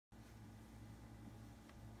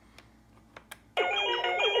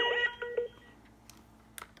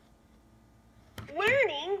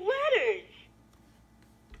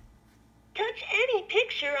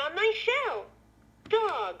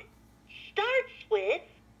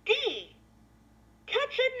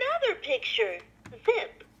picture,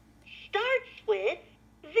 zip, starts with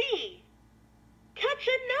Z. Touch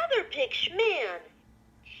another picture, man,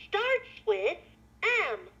 starts with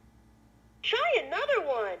M. Try another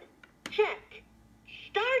one, jet,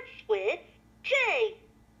 starts with J.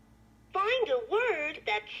 Find a word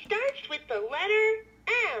that starts with the letter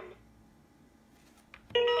M.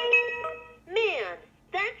 Man,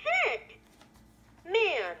 that's it.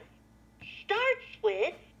 Man, starts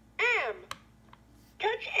with M.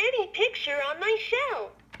 Touch any picture on my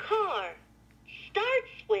shell. Car,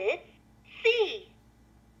 starts with C.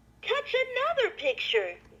 Touch another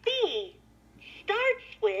picture, B. Starts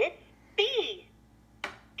with B.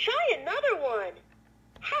 Try another one.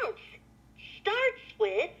 House, starts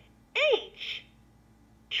with H.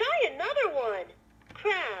 Try another one.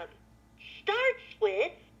 Crab, starts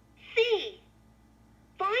with C.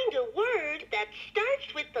 Find a word that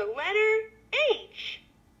starts with the letter H.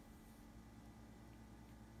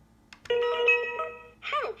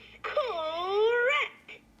 House,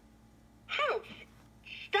 correct. House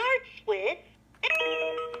starts with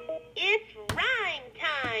A. It's rhyme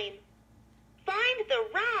time. Find the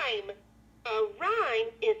rhyme. A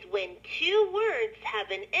rhyme is when two words have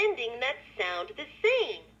an ending that sound the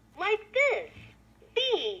same, like this.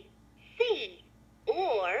 B, C,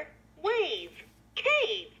 or wave,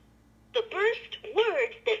 cave. The first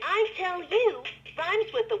word that I tell you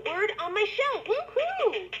rhymes with the word on my shell.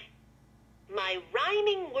 Woohoo! My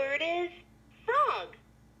rhyming word is frog.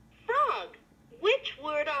 Frog. Which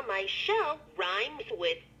word on my shell rhymes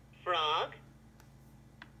with frog?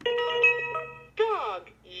 Dog.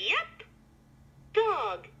 Yep.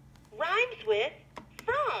 Dog rhymes with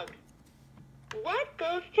frog. What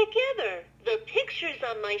goes together? The pictures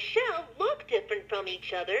on my shell look different from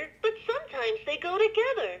each other, but sometimes they go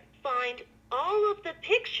together. Find all of the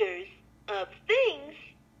pictures of things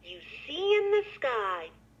you see in the sky.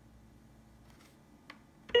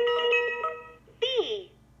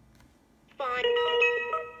 B. Find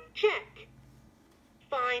jet.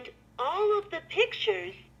 Find all of the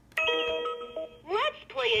pictures. Let's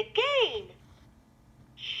play a game.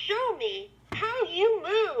 Show me how you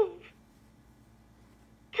move.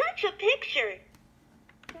 Touch a picture.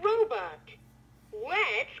 Robot.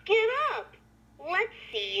 Let's get up. Let's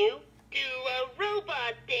see you do a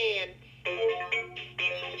robot dance.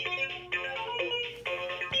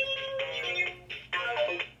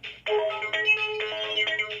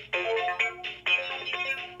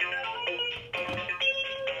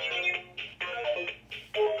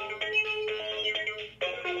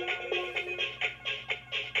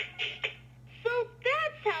 So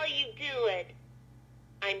that's how you do it.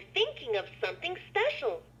 I'm thinking of something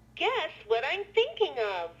special. Guess what I'm thinking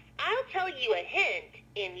of. I'll tell you a hint,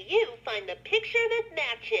 and you find the picture that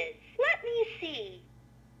matches. Let me see.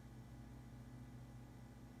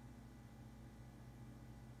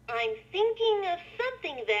 I'm thinking of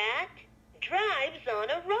something that drives on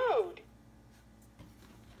a road.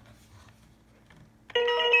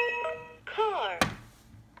 Car.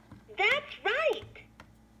 That's right.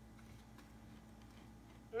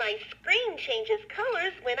 My screen changes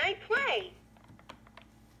colors when I play.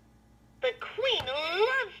 The queen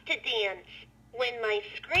loves to dance. When my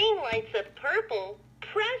screen lights up purple,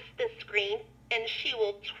 press the screen and she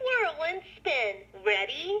will twirl and spin.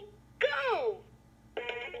 Ready?